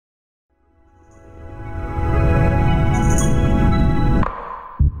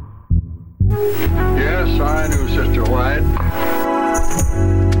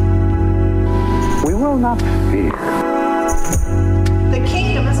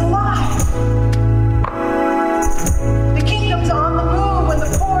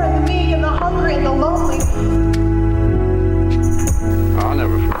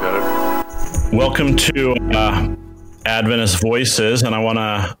welcome to Adventist Voices, and I want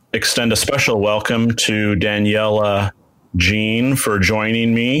to extend a special welcome to Daniela Jean for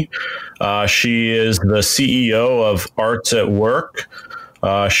joining me. She is the CEO of Arts at Work.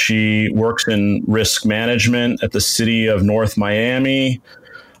 She works in risk management at the city of North Miami.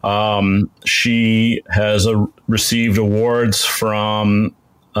 She has received awards from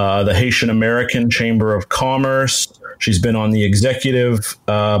the Haitian American Chamber of Commerce. She's been on the executive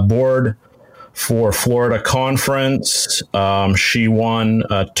board for Florida Conference. She won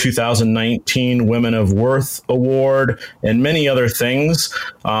a 2019 Women of Worth Award and many other things.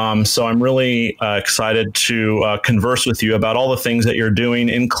 So I'm really excited to converse with you about all the things that you're doing,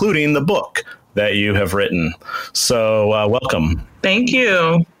 including the book that you have written. So welcome. Thank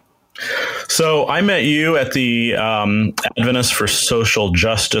you. So I met you at the Adventist for Social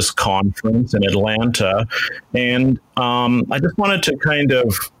Justice Conference in Atlanta, and I just wanted to kind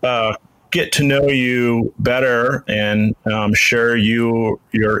of get to know you better and share your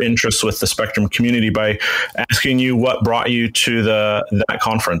interests with the Spectrum community by asking you what brought you to that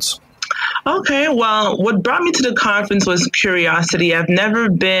conference. Okay, well, what brought me to the conference was curiosity. I've never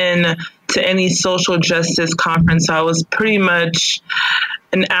been to any social justice conference. I was pretty much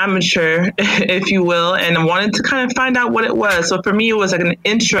an amateur, if you will, and I wanted to kind of find out what it was. So for me, it was like an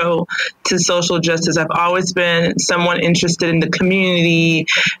intro to social justice. I've always been someone interested in the community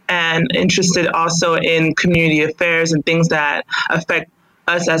and interested also in community affairs and things that affect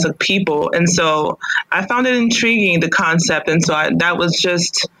us as a people. And so I found it intriguing, the concept. And so that was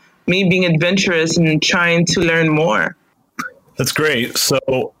just me being adventurous and trying to learn more. That's great.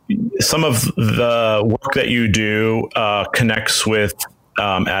 So some of the work that you do connects with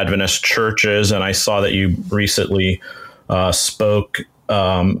Adventist churches, and I saw that you recently spoke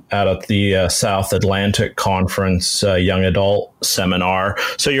at the South Atlantic Conference Young Adult Seminar.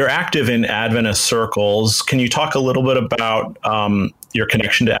 So you're active in Adventist circles. Can you talk a little bit about your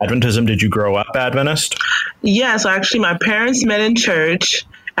connection to Adventism? Did you grow up Adventist? Yeah, so actually my parents met in church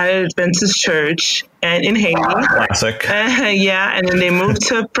at an Adventist church and in Haiti. Classic. Yeah, and then they moved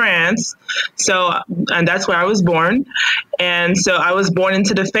to France. And that's where I was born. And so I was born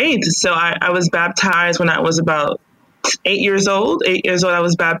into the faith. So I was baptized when I was about 8 years old. 8 years old, I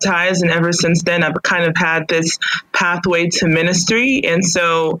was baptized. And ever since then, I've kind of had this pathway to ministry. And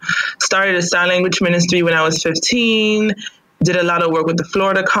so started a sign language ministry when I was 15. Did a lot of work with the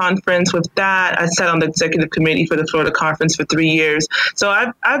Florida Conference. With that, I sat on the executive committee for the Florida Conference for 3 years. So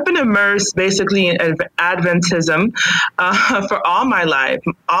I've been immersed basically in Adventism for all my life.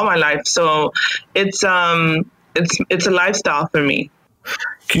 So it's a lifestyle for me.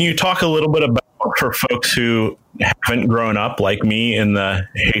 Can you talk a little bit about, for folks who haven't grown up like me in the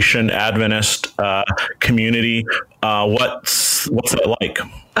Haitian Adventist community, what's that like?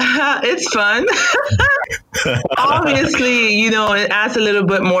 It's fun. Obviously, it adds a little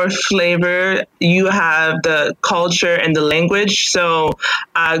bit more flavor. You have the culture and the language. So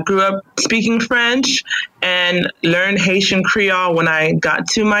I grew up speaking French and learned Haitian Creole when I got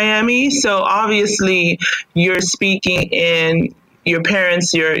to Miami. So obviously you're speaking in your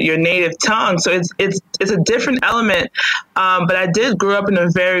parents, your native tongue. So it's a different element. But I did grow up in a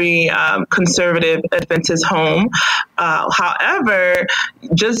very conservative Adventist home. However,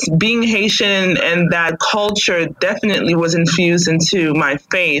 just being Haitian and that culture definitely was infused into my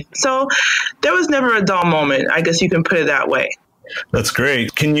faith. So there was never a dull moment. I guess you can put it that way. That's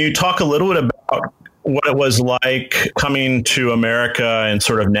great. Can you talk a little bit about what it was like coming to America and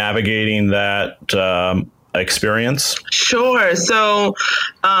sort of navigating that experience? Sure. So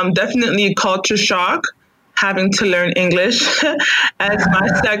definitely a culture shock, having to learn English as my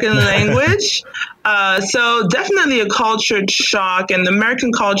second language. So definitely a culture shock, and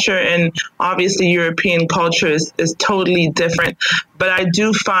American culture and obviously European culture is totally different. But I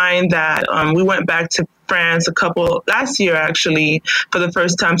do find that we went back to France last year, actually, for the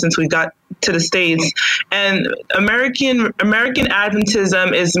first time since we got to the States. And American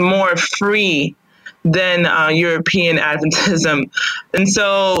Adventism is more free than European Adventism. And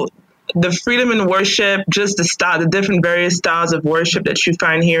so the freedom in worship, just the different various styles of worship that you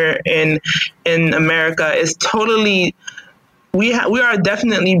find here in America is totally, we are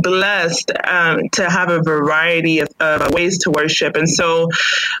definitely blessed to have a variety of ways to worship. And so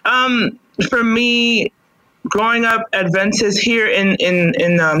for me, growing up Adventist here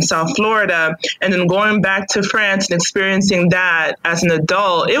in South Florida, and then going back to France and experiencing that as an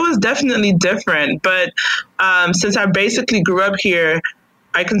adult, it was definitely different. But since I basically grew up here,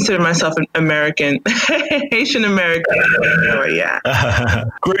 I consider myself an American, Haitian American. Yeah.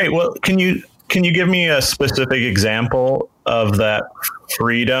 Great. Well, can you can you give me a specific example of that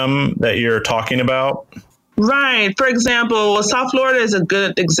freedom that you're talking about? Right. For example, South Florida is a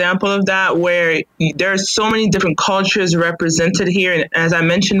good example of that, where there are so many different cultures represented here. And as I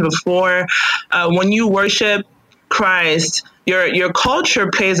mentioned before, when you worship Christ, your culture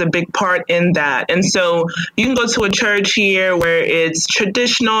plays a big part in that. And so you can go to a church here where it's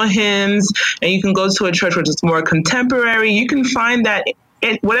traditional hymns, and you can go to a church which is more contemporary. You can find that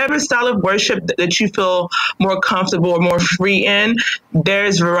in whatever style of worship that you feel more comfortable or more free in,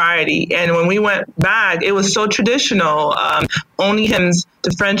 there's variety. And when we went back, it was so traditional. Only hymns, the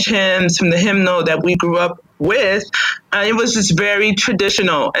French hymns from the hymnal that we grew up with, it was just very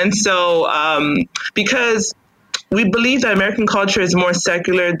traditional. And so because we believe that American culture is more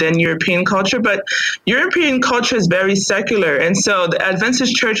secular than European culture, but European culture is very secular. And so the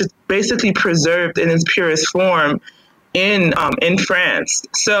Adventist church is basically preserved in its purest form in France.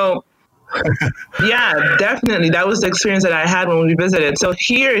 So yeah, definitely. That was the experience that I had when we visited. So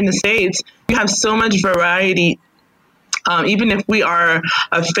here in the States, you have so much variety. Even if we are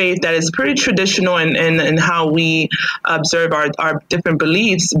a faith that is pretty traditional in how we observe our different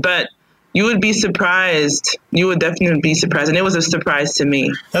beliefs, but you would be surprised. You would definitely be surprised. And it was a surprise to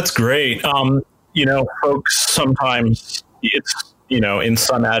me. That's great. Folks, sometimes it's, in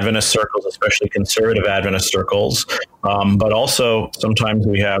some Adventist circles, especially conservative Adventist circles, but also sometimes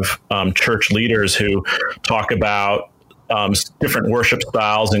we have church leaders who talk about different worship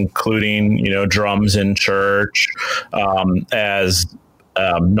styles, including, drums in church, as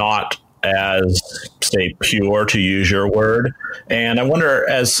not as, say, pure, to use your word. And I wonder,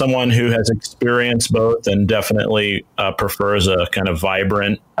 as someone who has experienced both and definitely prefers a kind of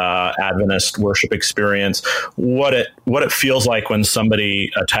vibrant Adventist worship experience, what it feels like when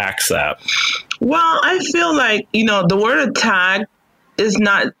somebody attacks that. Well, I feel like, the word attack is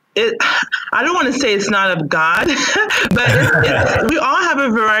not, I don't want to say it's not of God, but we all have a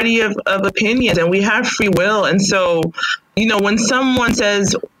variety of opinions, and we have free will. And so, when someone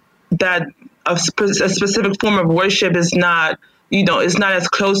says that a specific form of worship is not, is not as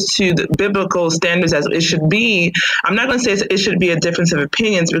close to the biblical standards as it should be, I'm not going to say it should be a difference of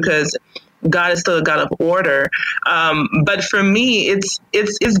opinions, because God is still a God of order. But for me, it's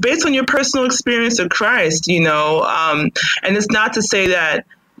based on your personal experience of Christ, and it's not to say that,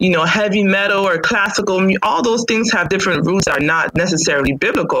 heavy metal or classical, all those things have different roots, are not necessarily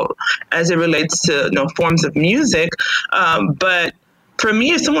biblical as it relates to, forms of music. But for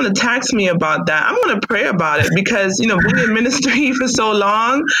me, if someone attacks me about that, I'm going to pray about it, because, being in ministry for so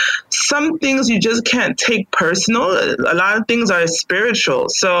long, some things you just can't take personal. A lot of things are spiritual.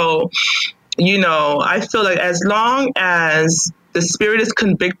 So, I feel like as long as the Spirit is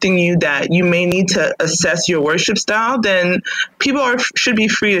convicting you that you may need to assess your worship style, then people should be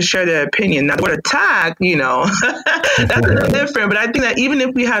free to share their opinion. Now, the word attack, that's a little different. But I think that even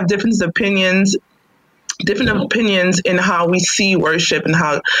if we have different opinions in how we see worship, and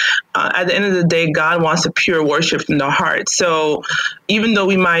how at the end of the day, God wants a pure worship from the heart. So even though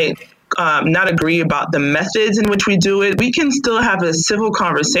we might not agree about the methods in which we do it, we can still have a civil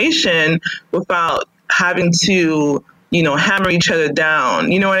conversation without having to, hammer each other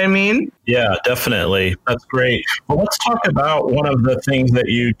down. You know what I mean? Yeah, definitely. That's great. Well, let's talk about one of the things that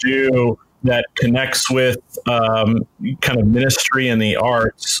you do that connects with kind of ministry and the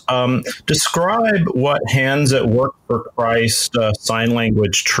arts. Describe what Hands at Work for Christ sign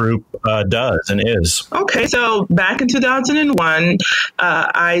language troupe does and is. Okay, so back in 2001,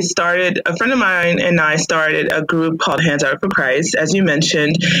 a friend of mine and I started a group called Hands at Work for Christ, as you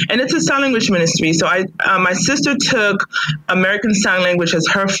mentioned, and it's a sign language ministry. So my sister took American Sign Language as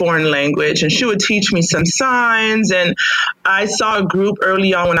her foreign language, and she would teach me some signs, and I saw a group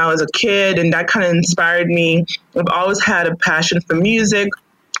early on when I was a kid, and that kind of inspired me. I've always had a passion for music.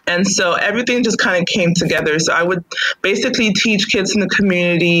 And so everything just kind of came together. So I would basically teach kids in the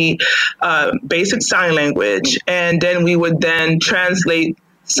community basic sign language, and then we would then translate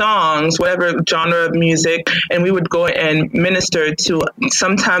songs, whatever genre of music, and we would go and minister to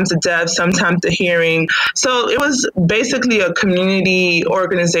sometimes the deaf, sometimes the hearing. So it was basically a community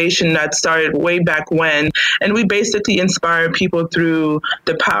organization that started way back when, and we basically inspired people through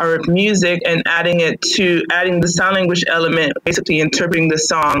the power of music and adding the sign language element, basically interpreting the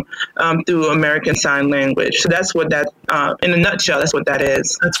song through American Sign Language. So that's what that, in a nutshell, that's what that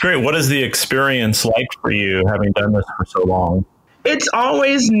is. That's great. What is the experience like for you, having done this for so long? It's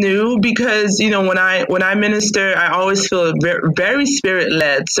always new, because, when I minister, I always feel very, very Spirit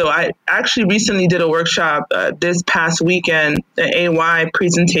led. So I actually recently did a workshop this past weekend, an AY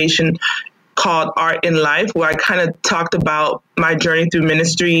presentation called Art in Life, where I kind of talked about my journey through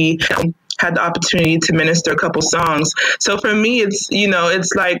ministry, had the opportunity to minister a couple songs. So for me, it's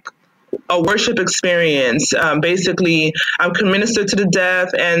like a worship experience. Basically, I can minister to the deaf,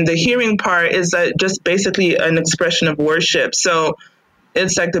 and the hearing part is just basically an expression of worship. So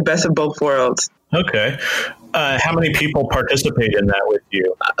it's like the best of both worlds. Okay. How many people participate in that with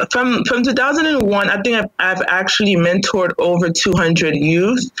you? From 2001, I think I've actually mentored over 200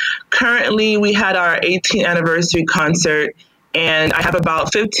 youth. Currently, we had our 18th anniversary concert, and I have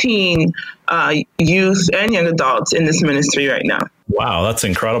about 15 youth and young adults in this ministry right now. Wow, that's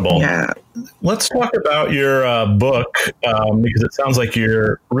incredible. Yeah. Let's talk about your book, because it sounds like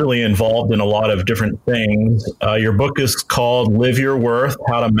you're really involved in a lot of different things. Your book is called Live Your Worth,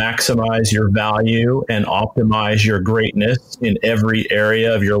 How to Maximize Your Value and Optimize Your Greatness in Every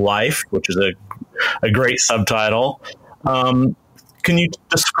Area of Your Life, which is a great subtitle. Can you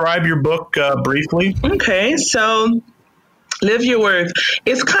describe your book briefly? Okay, so Live Your Worth.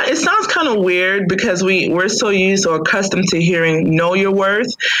 It sounds kind of weird because we're so used or accustomed to hearing know your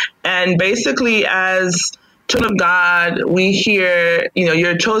worth. And basically, as children of God, we hear,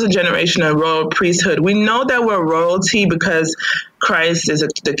 you're a chosen generation, a royal priesthood. We know that we're royalty because Christ is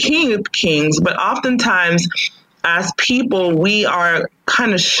the King of Kings. But oftentimes, as people, we are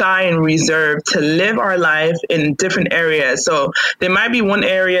kind of shy and reserved to live our life in different areas. So there might be one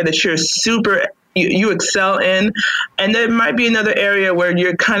area that you're you excel in, and there might be another area where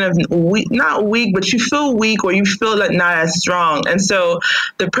you're kind of not weak, but you feel weak or you feel like not as strong. And so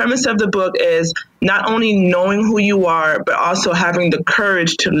the premise of the book is not only knowing who you are, but also having the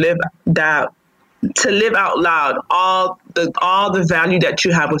courage to live out loud all the value that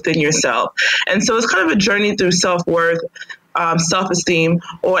you have within yourself. And so it's kind of a journey through self-worth, self-esteem,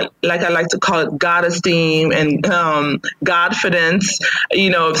 or like I like to call it God-esteem and Godfidence,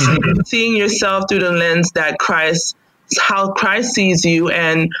 seeing yourself through the lens that how Christ sees you,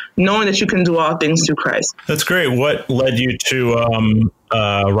 and knowing that you can do all things through Christ. That's great. What led you to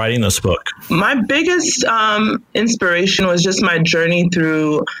writing this book? My biggest inspiration was just my journey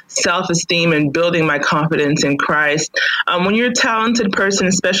through self-esteem and building my confidence in Christ. When you're a talented person,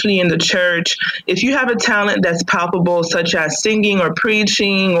 especially in the church, if you have a talent that's palpable, such as singing or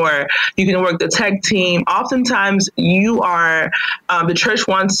preaching, or you can work the tech team, oftentimes the church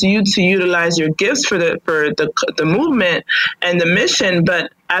wants you to utilize your gifts for the movement and the mission,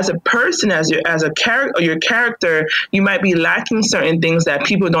 but as a person, as a character, or your character, you might be lacking certain things that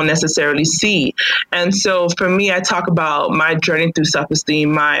people don't necessarily see. And so for me, I talk about my journey through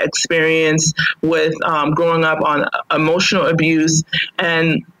self-esteem, my experience with growing up on emotional abuse,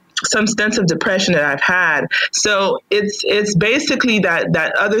 and some stints of depression that I've had. So it's basically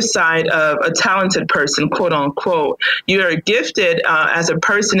that other side of a talented person, quote unquote. You're gifted as a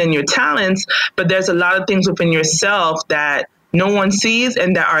person in your talents, but there's a lot of things within yourself that no one sees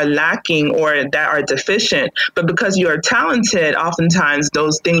and that are lacking or that are deficient. But because you are talented, oftentimes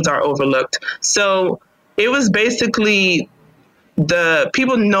those things are overlooked. So it was basically the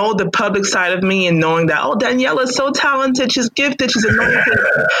people know the public side of me and knowing that, Daniela is so talented, she's gifted, she's anointed,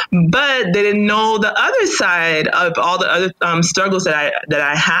 but they didn't know the other side of all the other struggles that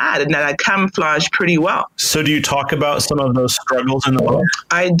I had and that I camouflaged pretty well. So do you talk about some of those struggles in the book?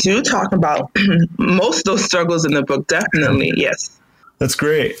 I do talk about most of those struggles in the book, definitely, yes. That's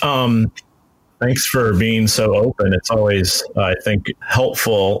great. Thanks for being so open. It's always, I think,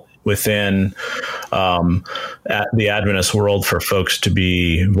 helpful within the Adventist world for folks to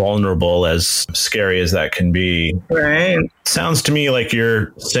be vulnerable, as scary as that can be. Right. Sounds to me like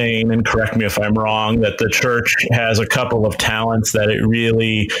you're saying, and correct me if I'm wrong, that the church has a couple of talents that it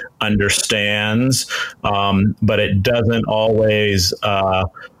really understands, but it doesn't always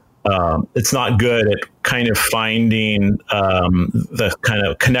it's not good at kind of finding the kind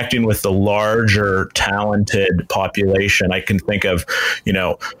of connecting with the larger talented population. I can think of,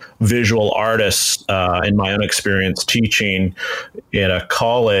 visual artists in my own experience teaching in a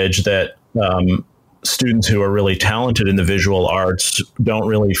college that students who are really talented in the visual arts don't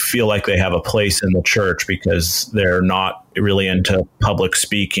really feel like they have a place in the church because they're not really into public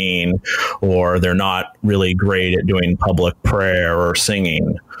speaking, or they're not really great at doing public prayer or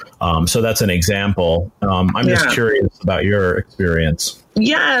singing. So that's an example. I'm just curious about your experience.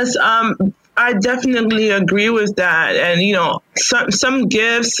 Yes, I definitely agree with that. And, some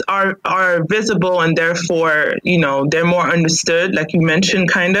gifts are visible and therefore, they're more understood, like you mentioned,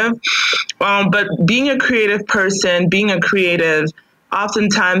 kind of. But being a creative person,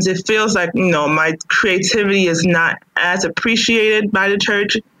 oftentimes it feels like, my creativity is not as appreciated by the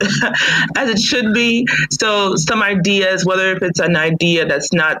church as it should be. So some ideas, whether if it's an idea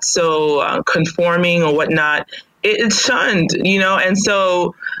that's not so conforming or whatnot, it's shunned, and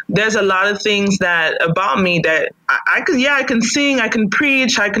so there's a lot of things that about me that I can sing, I can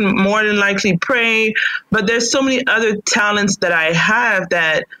preach, I can more than likely pray, but there's so many other talents that I have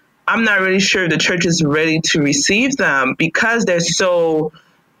that I'm not really sure the church is ready to receive them because they're so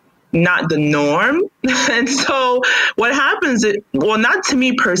not the norm. And so what happens, well, not to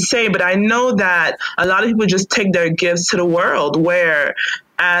me per se, but I know that a lot of people just take their gifts to the world, where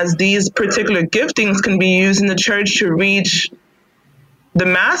as these particular giftings can be used in the church to reach the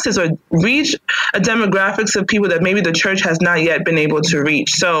masses or reach a demographics of people that maybe the church has not yet been able to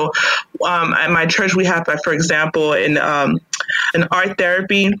reach. So at my church, we have, for example, in art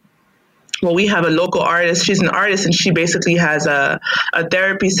therapy, well, we have a local artist. She's an artist, and she basically has a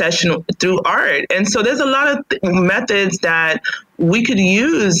therapy session through art. And so there's a lot of methods that we could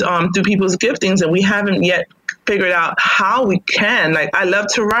use through people's giftings, and we haven't yet figured out how we can. Like, I love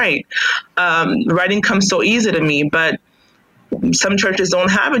to write. Writing comes so easy to me, but some churches don't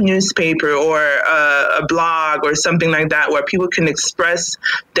have a newspaper or a blog or something like that where people can express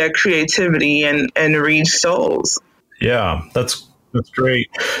their creativity and reach souls. Yeah, that's great.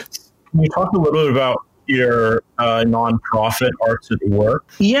 Can you talk a little bit about your nonprofit Arts at Work?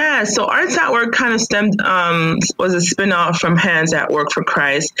 Yeah, so Arts at Work kind of was a spinoff from Hands at Work for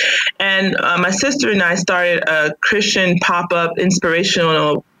Christ. And my sister and I started a Christian pop-up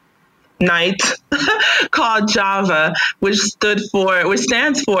inspirational night called Java, which stands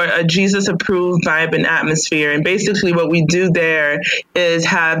for a Jesus approved vibe and atmosphere. And basically what we do there is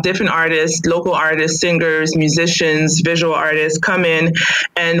have different artists, local artists, singers, musicians, visual artists come in,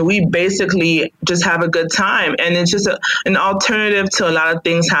 and we basically just have a good time. And it's just an alternative to a lot of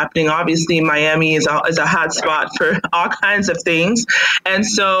things happening. Obviously, Miami is a hot spot for all kinds of things. And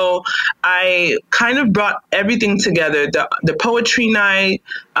so I kind of brought everything together, the poetry night,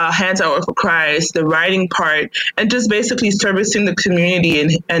 Hands at Work for Christ, the writing part, and just basically servicing the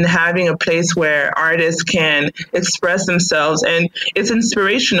community and having a place where artists can express themselves. And it's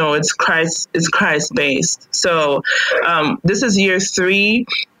inspirational. It's Christ based. So this is year 3,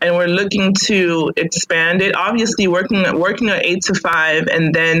 and we're looking to expand it. Obviously, working an 8 to 5,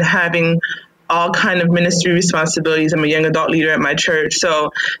 and then having all kind of ministry responsibilities. I'm a young adult leader at my church.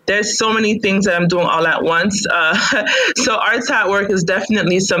 So there's so many things that I'm doing all at once. So Arts at Work is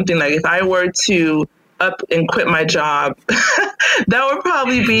definitely something like, if I were to up and quit my job, that would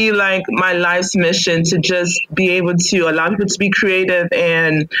probably be like my life's mission, to just be able to allow people to be creative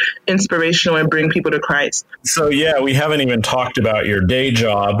and inspirational and bring people to Christ. So yeah, we haven't even talked about your day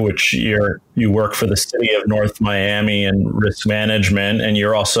job, which you work for the city of North Miami in risk management, and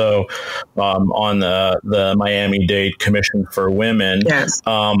you're also on the Miami-Dade Commission for Women. Yes.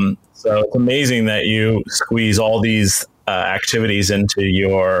 So it's amazing that you squeeze all these activities into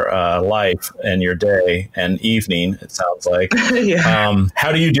your life and your day and evening, it sounds like. Yeah.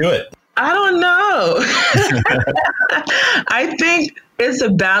 How do you do it? I don't know. I think it's a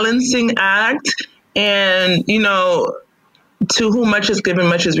balancing act, and, to whom much is given,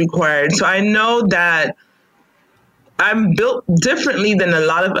 much is required. So I know that I'm built differently than a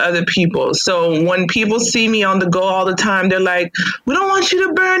lot of other people. So when people see me on the go all the time, they're like, we don't want you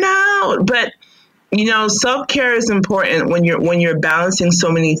to burn out. But self-care is important when you're balancing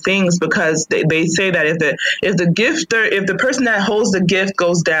so many things, because they say that if the person that holds the gift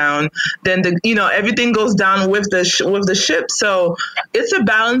goes down, then everything goes down with the ship. So it's a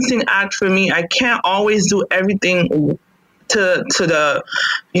balancing act for me. I can't always do everything to the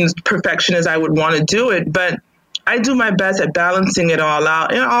perfection as I would want to do it, but I do my best at balancing it all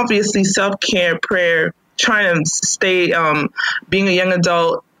out. And obviously self-care, prayer, trying to stay being a young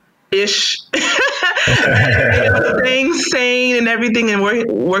adult ish, staying sane and everything, and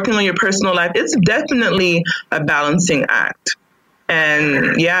working on your personal life. It's definitely a balancing act.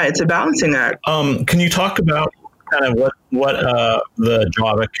 And yeah, it's a balancing act. Can you talk about kind of what the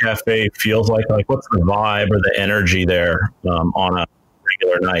Java Cafe feels like? Like, what's the vibe or the energy there on a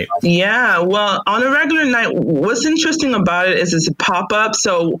regular night? Yeah, well, on a regular night, what's interesting about it is it's a pop-up.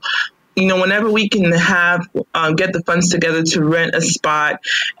 So whenever we can have get the funds together to rent a spot,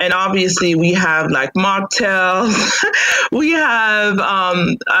 and obviously we have like mocktails, we have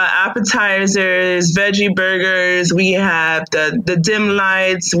appetizers, veggie burgers, we have the dim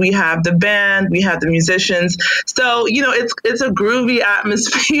lights, we have the band, we have the musicians. So it's a groovy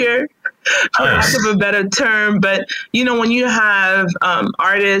atmosphere, for lack of a better term. But when you have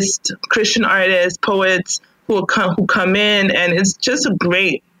artists, Christian artists, poets who come in, and it's just a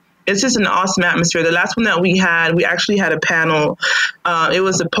great it's just an awesome atmosphere. The last one that we actually had a panel. It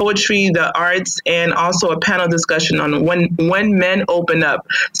was the poetry, the arts, and also a panel discussion on when men open up.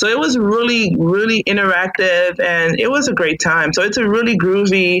 So it was really, really interactive, and it was a great time. So it's a really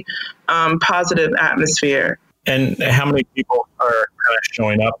groovy, positive atmosphere. And how many people are kind of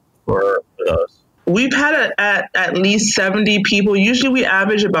showing up for those? We've had at least 70 people. Usually we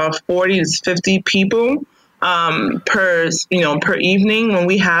average about 40 to 50 people per evening when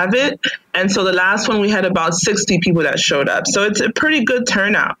we have it. And so the last one we had about 60 people that showed up. So it's a pretty good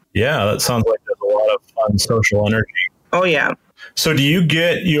turnout. Yeah, that sounds like there's a lot of fun social energy. Oh, yeah. So do you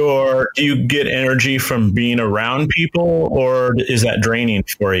get energy from being around people, or is that draining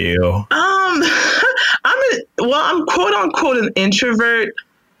for you? I'm quote unquote an introvert.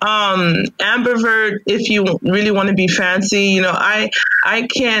 Ambivert, if you really want to be fancy. I've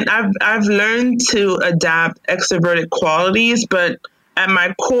learned to adapt extroverted qualities, but at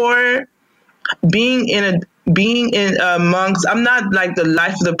my core, being in amongst, I'm not like the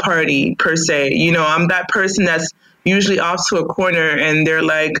life of the party per se. I'm that person that's usually off to a corner and they're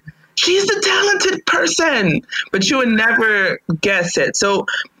like, she's the talented person, but you would never guess it. So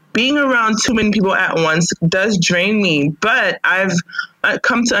being around too many people at once does drain me, but I've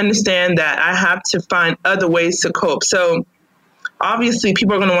come to understand that I have to find other ways to cope. So obviously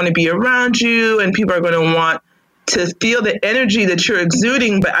people are going to want to be around you and people are going to want to feel the energy that you're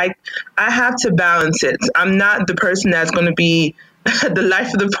exuding, but I have to balance it. I'm not the person that's going to be the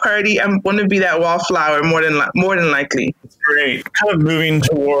life of the party. I'm going to be that wallflower more than likely. That's great. Kind of moving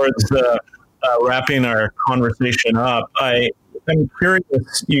towards wrapping our conversation up. I'm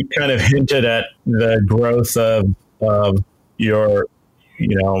curious, you kind of hinted at the growth of your,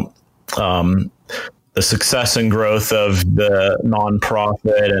 the success and growth of the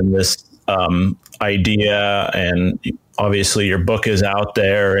nonprofit and this idea. And obviously your book is out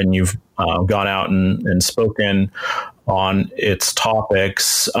there and you've gone out and spoken on its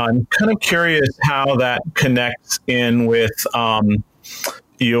topics. I'm kind of curious how that connects in with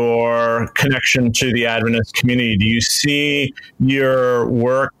your connection to the Adventist community. Do you see your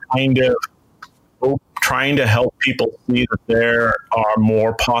work kind of trying to help people see that there are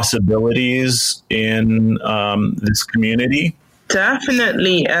more possibilities in this community?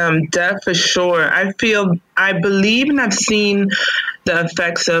 Definitely, for sure. I believe, and I've seen the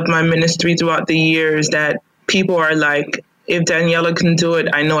effects of my ministry throughout the years that people are like, if Daniela can do it,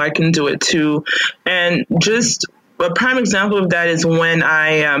 I know I can do it too. And just a prime example of that is when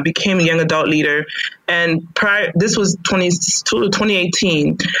I became a young adult leader. And this was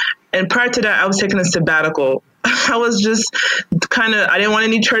 2018. And prior to that, I was taking a sabbatical. I was just I didn't want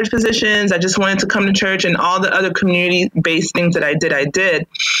any church positions. I just wanted to come to church, and all the other community-based things that I did.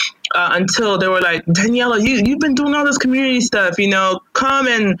 Until they were like, Daniela, you've been doing all this community stuff, come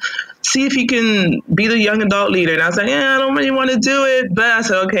and see if you can be the young adult leader. And I was like, I don't really want to do it. But I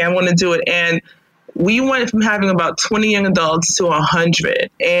said, okay, I want to do it. And we went from having about 20 young adults to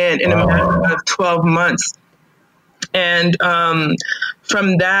 100, and in a matter of 12 months. And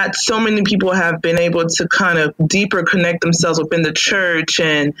from that, so many people have been able to kind of deeper connect themselves within the church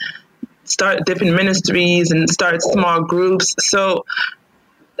and start different ministries and start small groups. So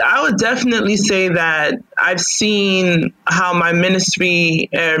I would definitely say that I've seen how my ministry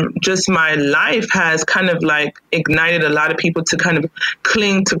and just my life has kind of like ignited a lot of people to kind of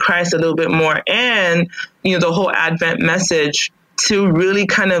cling to Christ a little bit more. And, the whole Advent message to really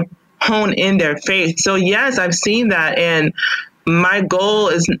kind of hone in their faith. So yes, I've seen that. And my goal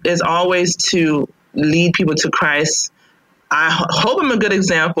is always to lead people to Christ. I hope I'm a good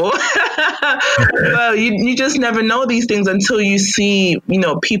example. Well, you just never know these things until you see,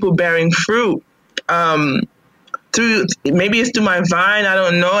 people bearing fruit. Maybe it's through my vine, I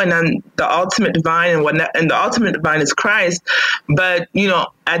don't know, and I'm the ultimate vine and whatnot, and the ultimate vine is Christ. But,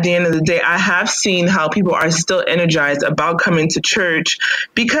 at the end of the day, I have seen how people are still energized about coming to church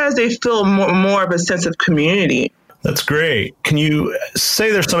because they feel more of a sense of community. That's great. Can you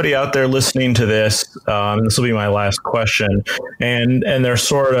say there's somebody out there listening to this? This will be my last question. And they're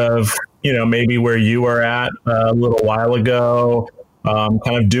sort of, maybe where you were at a little while ago, kind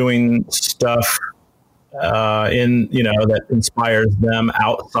of doing stuff that inspires them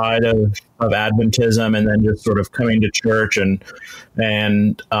outside of Adventism, and then just sort of coming to church and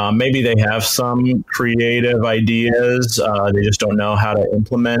maybe they have some creative ideas. They just don't know how to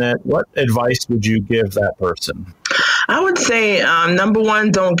implement it. What advice would you give that person? I would say, number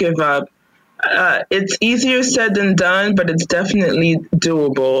one, don't give up. It's easier said than done, but it's definitely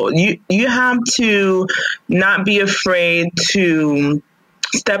doable. You have to not be afraid to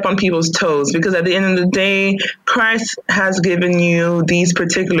step on people's toes, because at the end of the day, Christ has given you these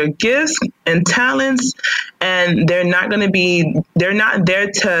particular gifts and talents, and they're not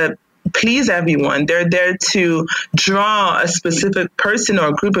there to please everyone. They're there to draw a specific person or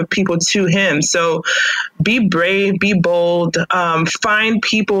a group of people to him. So be brave, be bold, find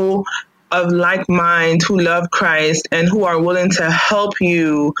people of like mind who love Christ and who are willing to help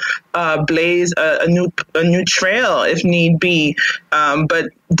you blaze a new trail if need be. But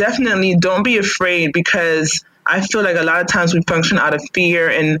definitely don't be afraid, because I feel like a lot of times we function out of fear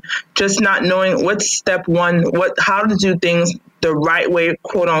and just not knowing what's step one, how to do things the right way,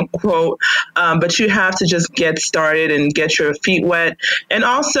 quote unquote. But you have to just get started and get your feet wet. And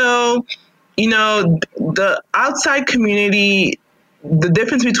also, the outside community, the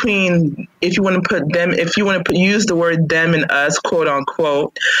difference between, if you want to use the word them and us, quote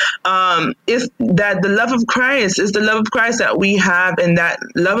unquote, is that the love of Christ is the love of Christ that we have, and that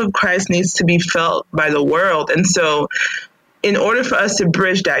love of Christ needs to be felt by the world. And so in order for us to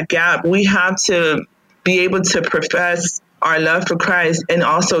bridge that gap, we have to be able to profess our love for Christ and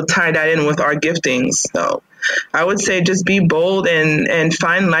also tie that in with our giftings. So I would say just be bold and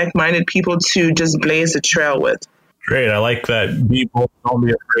find like-minded people to just blaze the trail with. Great. I like that. Be bold, don't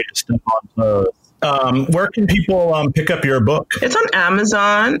be afraid to step on toes. Where can people pick up your book? It's on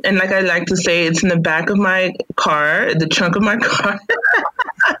Amazon. And like I like to say, it's in the back of my car, the trunk of my car.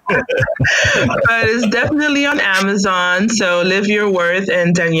 But it's definitely on Amazon. So Live Your Worth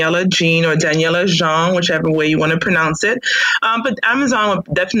and Daniela Jean, or Daniela Jean, whichever way you want to pronounce it. But Amazon will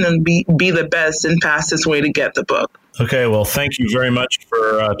definitely be the best and fastest way to get the book. Okay, well, thank you very much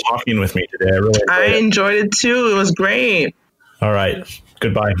for talking with me today. I enjoyed it too. It was great. All right.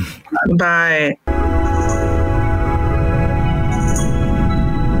 Goodbye. Bye.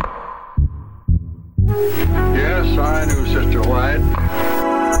 Yes, I knew Sister White.